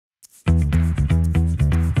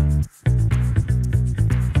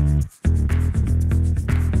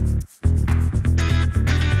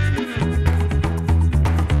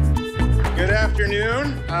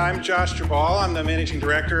I'm Josh Jabal. I'm the Managing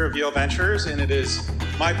Director of Yale Ventures, and it is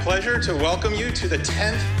my pleasure to welcome you to the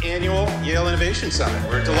 10th Annual Yale Innovation Summit.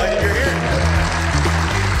 We're delighted you're here.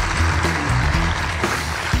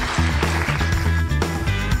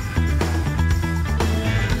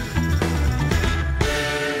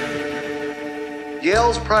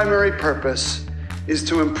 Yale's primary purpose is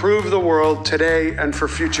to improve the world today and for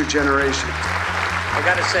future generations. I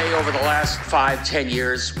got to say, over the last 5-10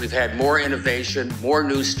 years, we've had more innovation, more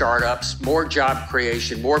new startups, more job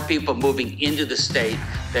creation, more people moving into the state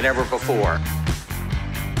than ever before.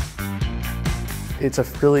 It's a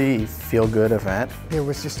really feel-good event. There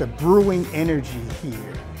was just a brewing energy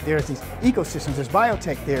here. There's these ecosystems, there's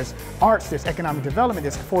biotech, there's arts, there's economic development,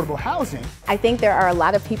 there's affordable housing. I think there are a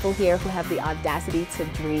lot of people here who have the audacity to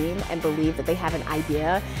dream and believe that they have an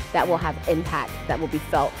idea that will have impact, that will be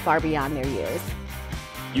felt far beyond their years.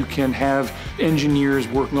 You can have engineers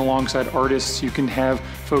working alongside artists. You can have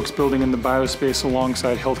folks building in the biospace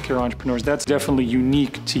alongside healthcare entrepreneurs. That's definitely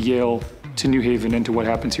unique to Yale, to New Haven, and to what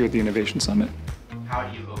happens here at the Innovation Summit. How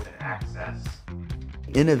do you open access?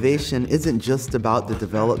 Innovation isn't just about the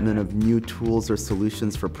development of new tools or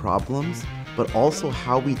solutions for problems, but also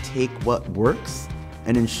how we take what works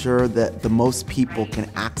and ensure that the most people can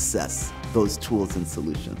access those tools and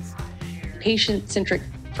solutions. Patient-centric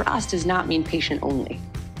for us does not mean patient-only.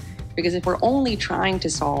 Because if we're only trying to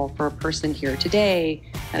solve for a person here today,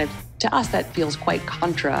 and to us that feels quite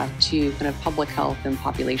contra to kind of public health and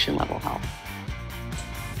population level health.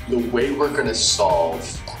 The way we're going to solve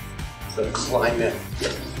the climate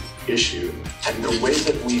issue and the way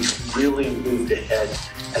that we've really moved ahead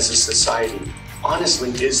as a society, honestly,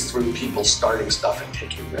 is through people starting stuff and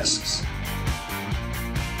taking risks.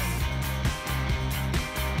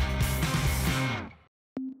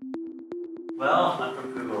 Well, I'm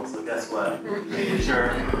from Google, so guess what? Making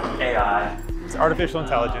sure AI. It's artificial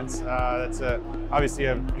intelligence. That's obviously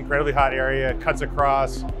an incredibly hot area. It cuts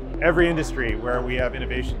across every industry where we have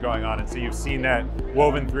innovation going on. And so you've seen that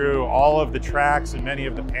woven through all of the tracks and many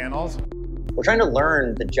of the panels. We're trying to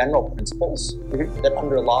learn the general principles that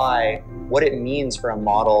underlie what it means for a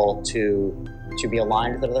model to be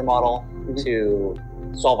aligned with another model, to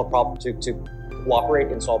solve a problem, to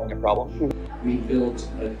cooperate in solving a problem. We built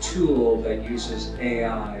a tool that uses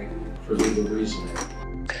AI for legal reasoning.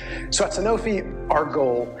 So at Sanofi, our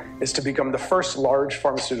goal is to become the first large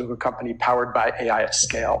pharmaceutical company powered by AI at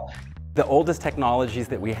scale. The oldest technologies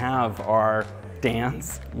that we have are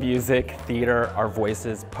dance, music, theater, our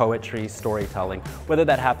voices, poetry, storytelling. Whether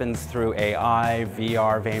that happens through AI,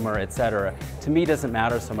 VR, VMware, etc., to me doesn't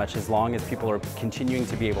matter so much as long as people are continuing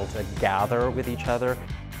to be able to gather with each other.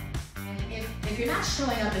 If you're not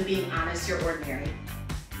showing up and being honest, you're ordinary,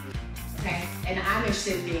 okay? And I'm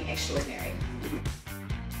interested in being extraordinary.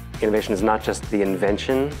 Innovation is not just the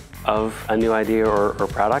invention of a new idea or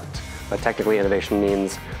product, but technically innovation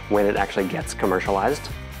means when it actually gets commercialized.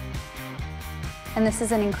 And this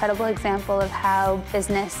is an incredible example of how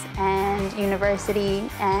business and university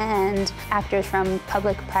and actors from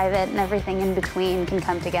public, private, and everything in between can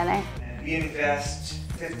come together. We invest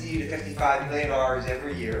 $50 to $55 million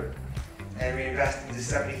every year. And we invest into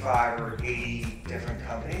 75 or 80 different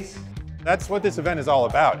companies. That's what this event is all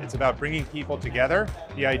about. It's about bringing people together,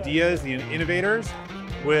 the ideas, the innovators,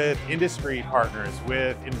 with industry partners,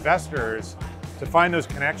 with investors, to find those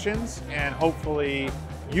connections and hopefully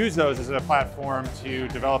use those as a platform to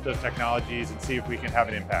develop those technologies and see if we can have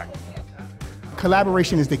an impact.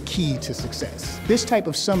 Collaboration is the key to success. This type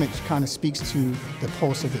of summit kind of speaks to the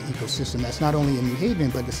pulse of the ecosystem that's not only in New Haven,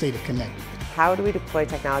 but the state of Connecticut. How do we deploy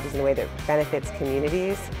technologies in a way that benefits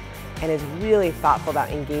communities and is really thoughtful about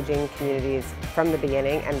engaging communities from the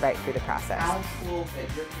beginning and right through the process? How tools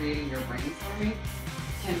that you're creating, your brainstorming,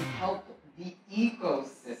 can help the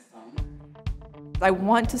ecosystem. I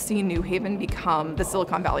want to see New Haven become the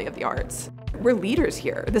Silicon Valley of the arts. We're leaders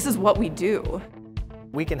here. This is what we do.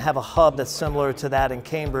 We can have a hub that's similar to that in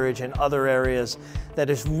Cambridge and other areas that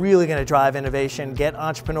is really going to drive innovation, get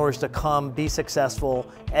entrepreneurs to come, be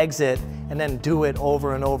successful, exit, and then do it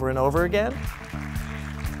over and over and over again.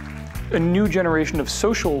 A new generation of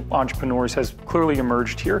social entrepreneurs has clearly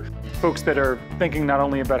emerged here. Folks that are thinking not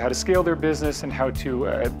only about how to scale their business and how to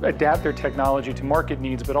adapt their technology to market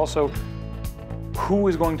needs, but also who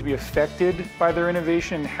is going to be affected by their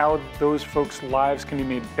innovation and how those folks' lives can be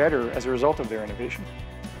made better as a result of their innovation.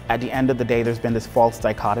 At the end of the day, there's been this false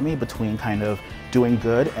dichotomy between kind of doing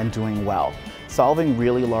good and doing well. Solving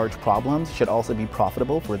really large problems should also be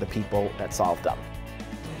profitable for the people that solve them.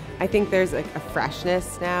 I think there's a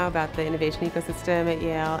freshness now about the innovation ecosystem at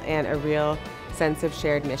Yale and a real sense of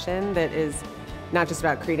shared mission that is not just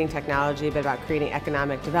about creating technology, but about creating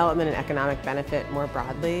economic development and economic benefit more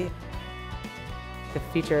broadly. The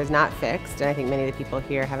future is not fixed, and I think many of the people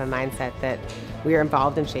here have a mindset that we are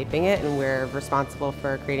involved in shaping it, and we're responsible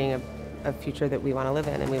for creating a future that we want to live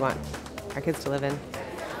in and we want our kids to live in.